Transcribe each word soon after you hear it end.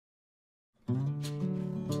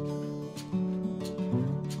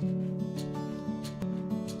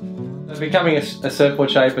becoming a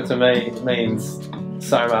surfboard shaper to me means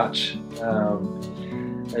so much.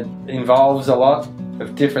 It involves a lot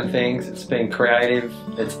of different things. It's being creative,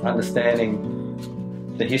 it's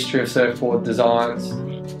understanding the history of surfboard designs,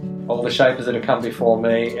 all the shapers that have come before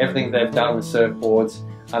me, everything they've done with surfboards,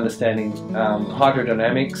 understanding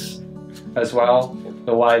hydrodynamics as well,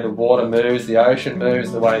 the way the water moves, the ocean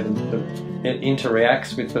moves, the way it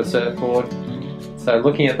interacts with the surfboard. So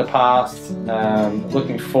looking at the past,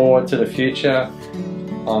 looking forward to the future,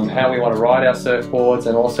 on how we want to ride our surfboards,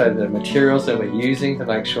 and also the materials that we're using to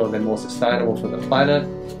make sure they're more sustainable for the planet.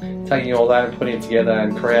 Taking all that and putting it together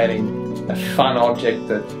and creating a fun object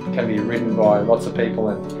that can be ridden by lots of people,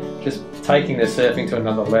 and just taking their surfing to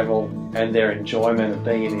another level and their enjoyment of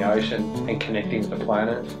being in the ocean and connecting with the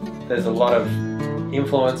planet. There's a lot of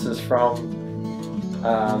influences from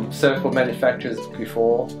surfboard manufacturers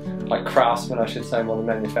before, like craftsmen I should say more than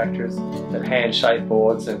manufacturers, that hand-shaped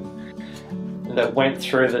boards and that went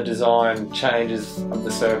through the design changes of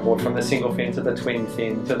the surfboard, from the single fin to the twin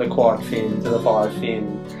fin to the quad fin to the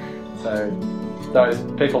 5-fin. So those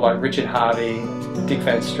people like Richard Harvey, Dick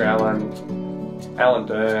Van Stralen, Alan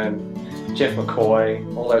Byrne, Jeff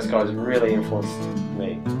McCoy, all those guys really influenced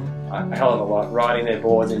me a hell of a lot. Riding their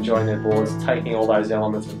boards, enjoying their boards, taking all those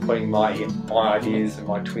elements and putting my ideas and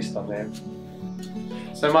my twist on them.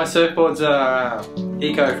 So my surfboards are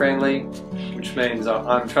eco-friendly, which means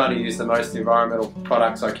I'm trying to use the most environmental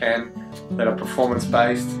products I can that are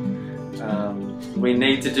performance-based. We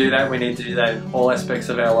need to do that. We need to do that in all aspects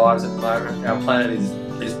of our lives at the moment. Our planet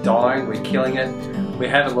is dying. We're killing it. We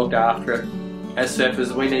haven't looked after it. As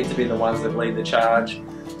surfers, we need to be the ones that lead the charge.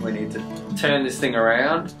 We need to turn this thing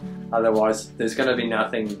around. Otherwise, there's going to be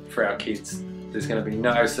nothing for our kids. There's going to be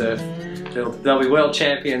no surf. There'll be world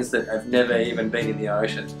champions that have never even been in the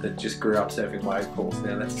ocean, that just grew up surfing wave pools.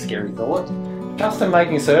 Now that's a scary thought. Custom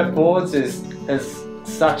making surfboards is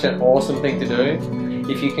such an awesome thing to do.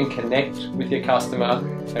 If you can connect with your customer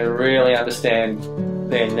and really understand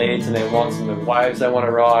their needs and their wants and the waves they want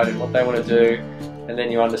to ride and what they want to do, and then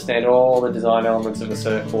you understand all the design elements of a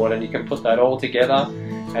surfboard, and you can put that all together,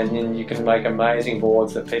 and then you can make amazing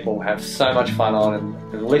boards that people have so much fun on,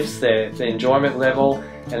 and lifts their enjoyment level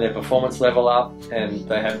and their performance level up, and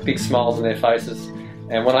they have big smiles on their faces.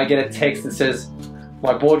 And when I get a text that says,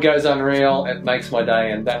 "My board goes unreal," it makes my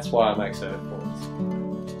day, and that's why I make surfboards.